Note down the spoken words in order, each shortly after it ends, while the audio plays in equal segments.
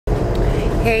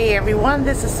Hey everyone,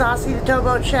 this is Saucy the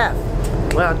Towboat Chef.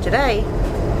 Well, today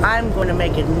I'm going to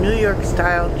make a New York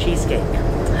style cheesecake.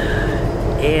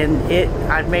 And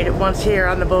I've made it once here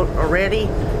on the boat already.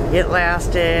 It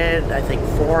lasted, I think,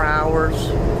 4 hours.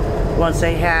 Once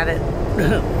they had it,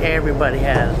 everybody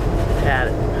had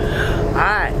it.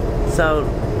 Alright, so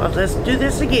let's do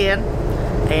this again.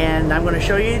 And I'm going to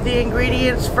show you the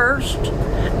ingredients first,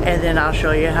 and then I'll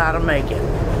show you how to make it.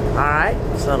 Alright,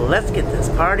 so let's get this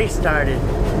party started,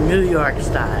 New York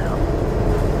style.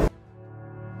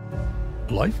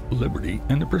 Life, liberty,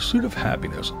 and the pursuit of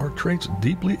happiness are traits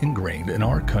deeply ingrained in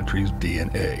our country's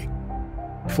DNA.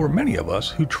 For many of us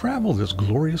who travel this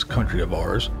glorious country of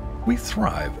ours, we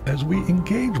thrive as we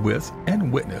engage with and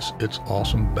witness its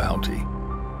awesome bounty.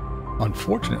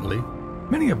 Unfortunately,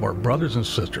 many of our brothers and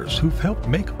sisters who've helped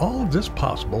make all of this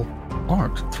possible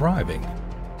aren't thriving.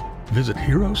 Visit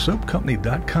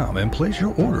HeroSoapCompany.com and place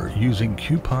your order using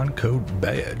coupon code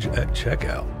BADGE at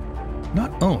checkout.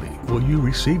 Not only will you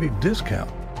receive a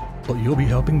discount, but you'll be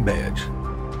helping Badge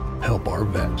help our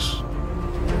vets.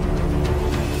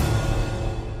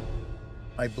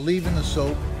 I believe in the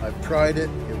soap. I've tried it.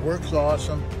 It works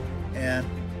awesome, and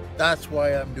that's why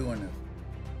I'm doing it.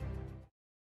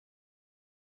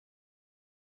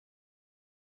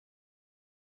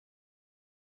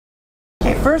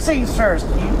 First things first,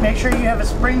 you make sure you have a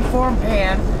spring-form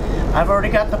pan. I've already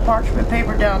got the parchment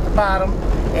paper down at the bottom.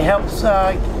 It helps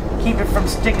keep it from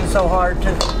sticking so hard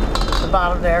to the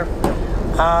bottom there.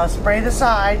 Spray the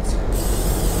sides.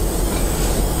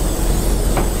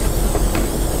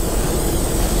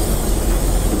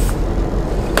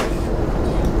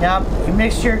 Now you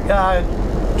mix your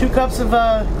 2 cups of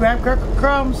graham cracker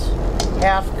crumbs,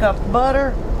 1/2 cup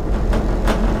butter,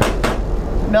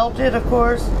 melted of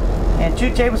course, and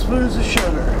 2 tablespoons of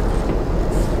sugar.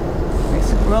 Mix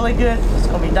it really good. It's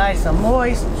going to be nice and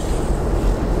moist.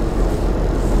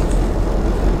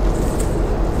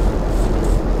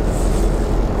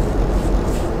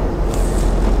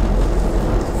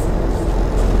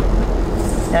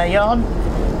 Now y'all,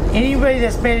 anybody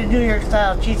that's made a New York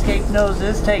style cheesecake knows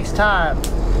this takes time.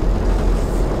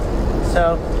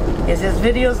 So, if this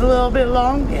video's a little bit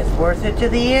long, it's worth it to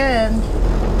the end.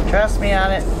 Trust me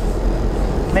on it.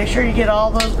 Make sure you get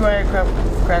all those graham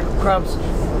cracker crumbs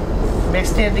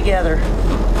mixed in together.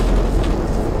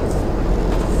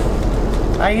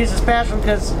 I use a spatula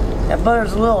because that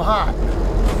butter's a little hot.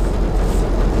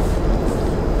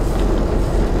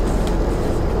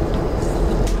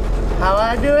 How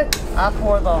I do it, I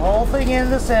pour the whole thing in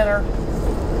the center.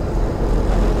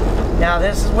 Now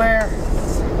this is where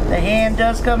the hand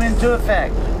does come into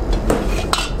effect.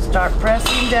 Start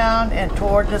pressing down and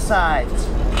toward the sides.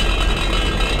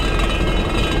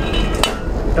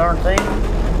 Darn thing,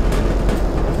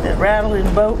 that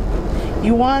rattling boat.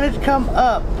 You want it to come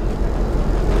up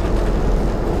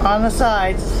on the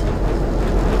sides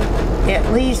at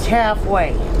least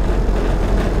halfway.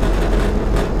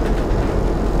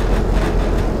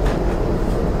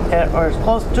 Or as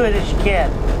close to it as you can.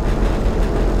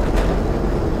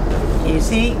 You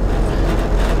see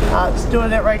how it's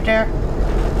doing it right there?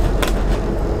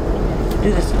 Do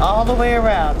this all the way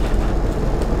around.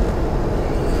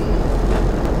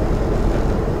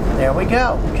 There we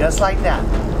go, just like that.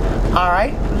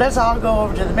 Alright, let's all go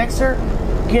over to the mixer,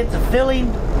 get the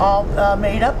filling all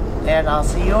made up, and I'll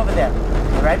see you over there.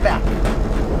 Be right back.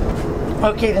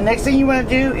 Okay, the next thing you want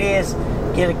to do is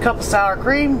get a cup of sour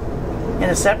cream in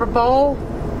a separate bowl.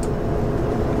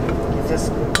 Get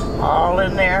this all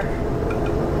in there.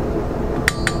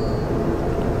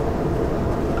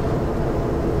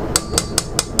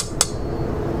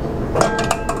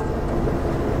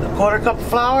 A 1/4 cup of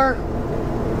flour.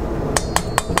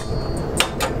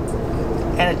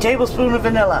 And a tablespoon of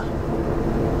vanilla.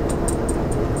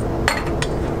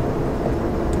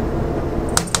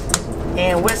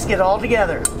 And whisk it all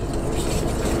together.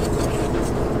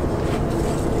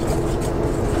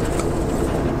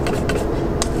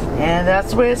 And that's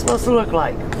the way it's supposed to look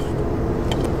like.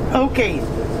 Okay,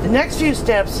 the next few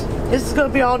steps, this is going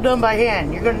to be all done by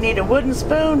hand. You're going to need a wooden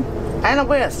spoon and a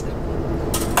whisk.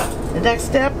 The next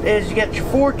step is you get your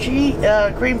 4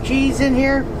 cream cheese in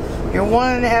here. Your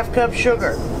 1½ cup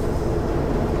sugar.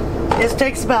 This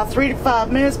takes about 3 to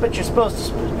 5 minutes, but you're supposed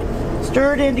to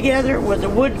stir it in together with a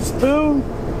wooden spoon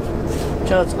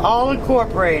till it's all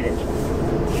incorporated.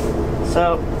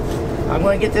 So I'm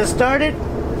going to get this started,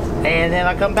 and then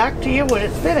I'll come back to you when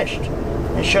it's finished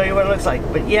and show you what it looks like.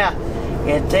 But yeah,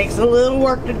 it takes a little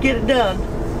work to get it done,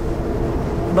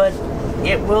 but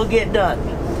it will get done.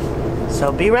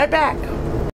 So be right back.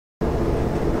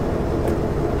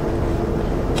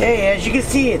 Okay, as you can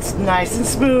see, it's nice and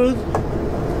smooth.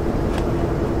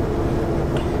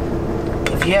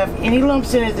 If you have any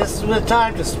lumps in it, this is the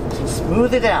time to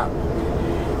smooth it out.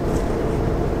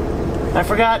 I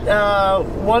forgot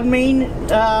one main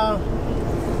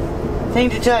thing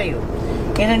to tell you.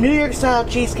 In a New York style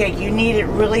cheesecake, you need it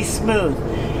really smooth.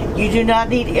 You do not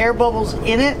need air bubbles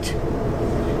in it.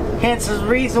 Hence the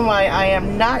reason why I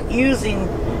am not using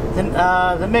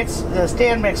the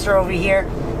stand mixer over here,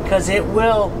 because it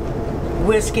will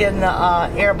whisk in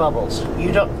the air bubbles.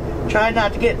 You don't try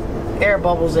not to get air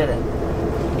bubbles in it,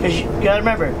 because you gotta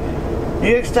remember, New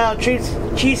York style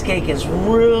cheesecake is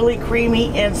really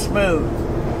creamy and smooth.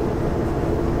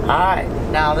 Alright,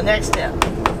 now the next step.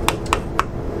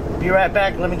 Be right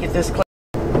back. Let me get this clear.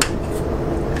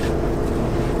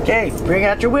 Okay, bring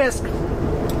out your whisk.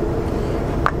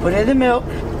 Put in the milk.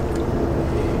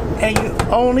 And you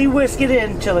only whisk it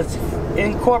in until it's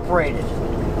incorporated.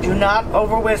 Do not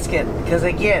over whisk it, because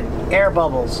again, air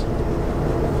bubbles.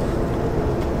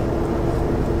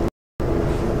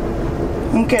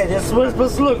 Okay, this is what it's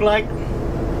supposed to look like.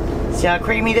 See how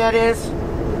creamy that is?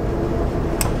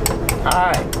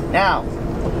 Alright, now,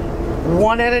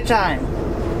 one at a time.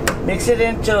 Mix it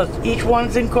in until each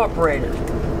one's incorporated.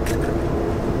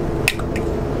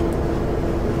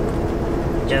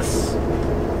 Just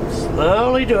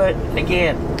slowly do it.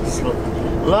 Again,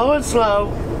 low and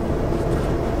slow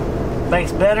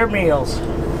makes better meals.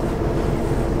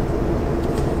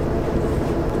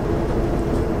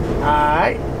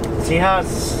 Alright, see how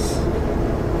it's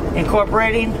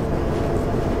incorporating?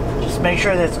 Just make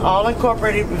sure that's all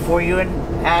incorporated before you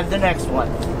add the next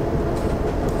one.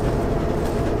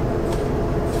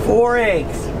 4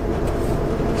 eggs.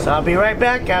 So I'll be right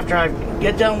back after I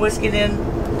get done whisking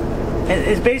in.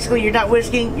 It's basically, you're not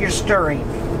whisking, you're stirring.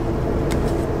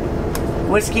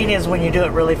 Whisking is when you do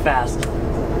it really fast.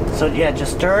 So yeah,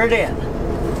 just stir it in.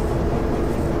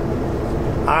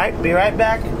 Alright, be right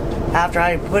back after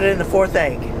I put in the 4th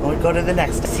egg. We'll go to the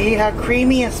next. See how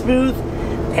creamy and smooth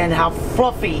and how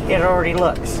fluffy it already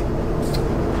looks.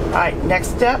 Alright, next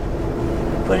step.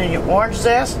 Put in your orange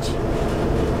zest,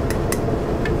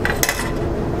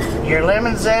 your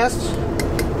lemon zest,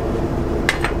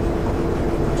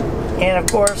 and of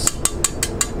course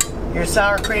your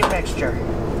sour cream mixture.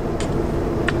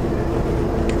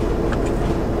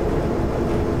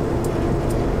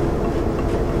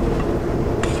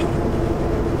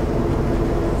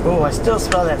 Oh, I still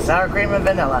smell that sour cream and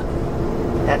vanilla.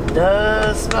 That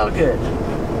does smell good.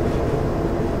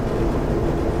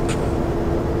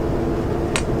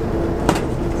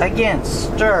 Again,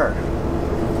 stir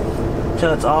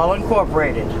till it's all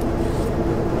incorporated.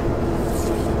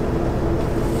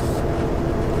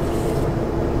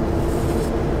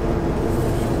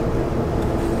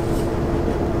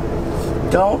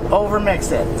 Don't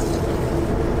overmix it.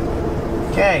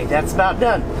 Okay, that's about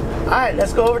done. Alright,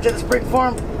 let's go over to the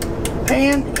Springform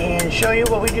pan and show you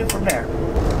what we do from there.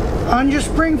 On your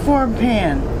Springform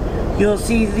pan, you'll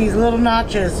see these little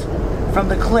notches from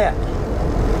the clip.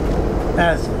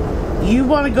 Now, you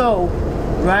want to go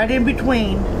right in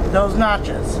between those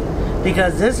notches,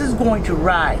 because this is going to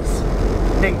rise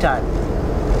big time.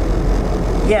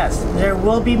 Yes, there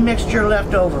will be mixture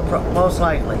left over, most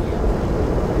likely.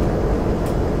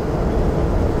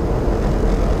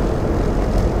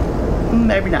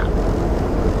 Maybe not.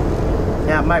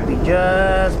 That might be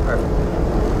just perfect.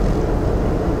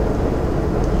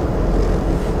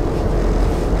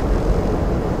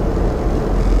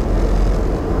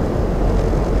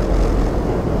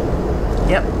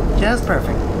 Yep, just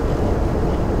perfect.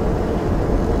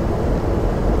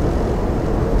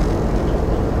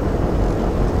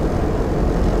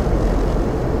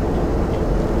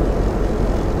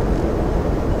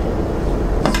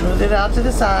 Smooth it out to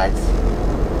the sides.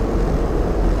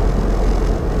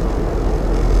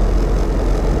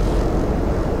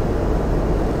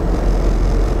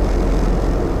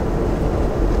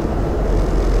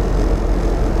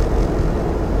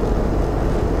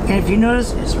 And if you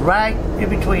notice, it's right in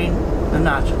between the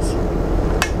notches.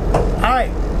 Alright,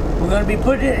 we're going to be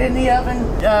putting it in the oven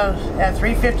at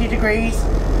 350 degrees.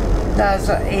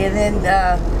 And then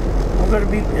we're going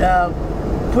to be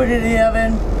putting it in the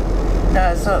oven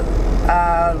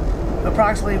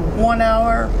approximately 1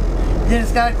 hour. Then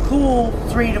it's got to cool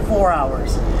 3 to 4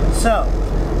 hours. So,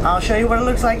 I'll show you what it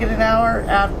looks like in an hour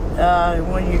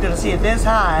when you're going to see it this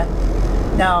high.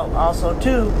 Now, also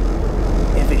too,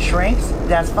 if it shrinks,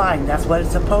 that's fine. That's what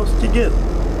it's supposed to do.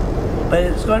 But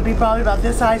it's going to be probably about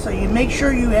this high, so you make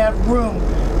sure you have room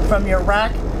from your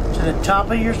rack to the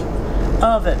top of your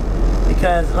oven.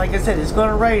 Because, like I said, it's going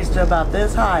to raise to about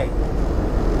this high.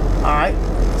 Alright,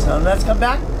 so let's come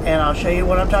back and I'll show you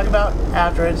what I'm talking about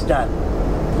after it's done.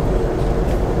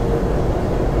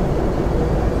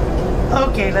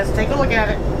 Okay, let's take a look at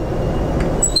it.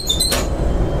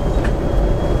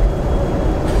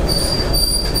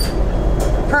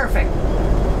 Perfect.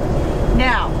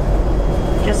 Now,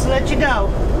 just to let you know,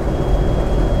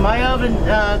 my oven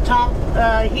top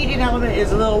heating element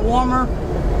is a little warmer,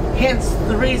 hence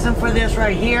the reason for this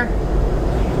right here.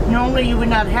 Normally you would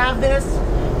not have this.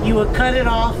 You would cut it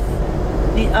off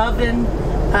the oven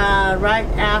right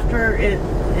after it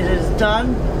is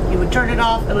done. You would turn it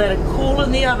off and let it cool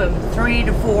in the oven 3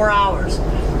 to 4 hours,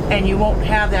 and you won't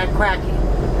have that cracking.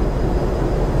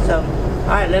 So,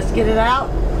 alright, let's get it out,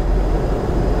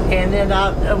 and then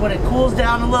when it cools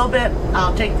down a little bit,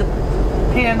 I'll take the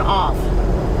pan off.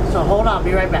 So hold on, I'll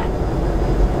be right back.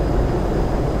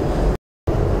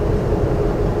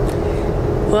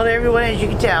 Well, everyone, as you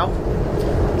can tell,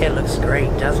 it looks great,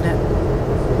 doesn't it?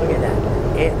 Look at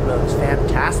that. It looks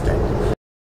fantastic.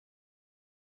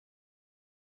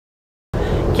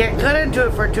 Can't cut into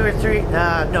it for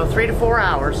 3 to 4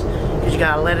 hours, because you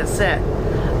gotta let it sit.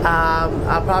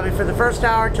 I'll probably for the first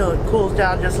hour till it cools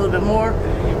down just a little bit more.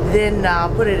 Then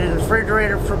I'll put it in the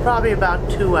refrigerator for probably about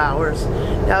 2 hours.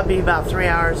 That'll be about 3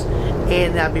 hours,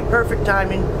 and that'll be perfect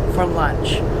timing for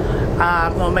lunch.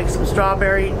 I'm gonna make some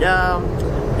strawberry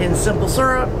in simple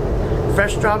syrup,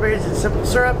 fresh strawberries in simple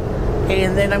syrup,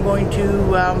 and then I'm going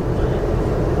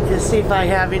to just see if I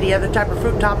have any other type of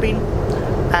fruit topping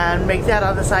and make that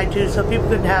on the side too, so people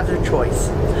can have their choice.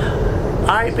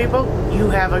 Alright people, you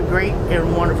have a great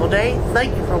and wonderful day.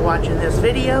 Thank you for watching this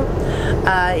video.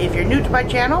 If you're new to my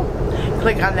channel,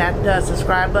 click on that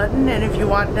subscribe button, and if you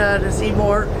want to see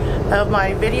more of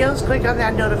my videos, click on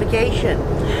that notification.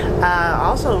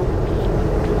 Also,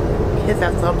 hit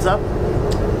that thumbs up.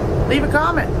 Leave a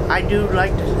comment. I do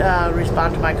like to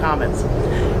respond to my comments.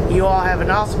 You all have an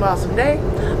awesome, awesome day.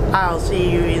 I'll see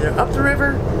you either up the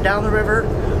river, down the river,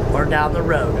 or down the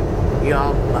road. You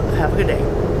all have a good day.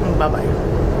 Bye-bye.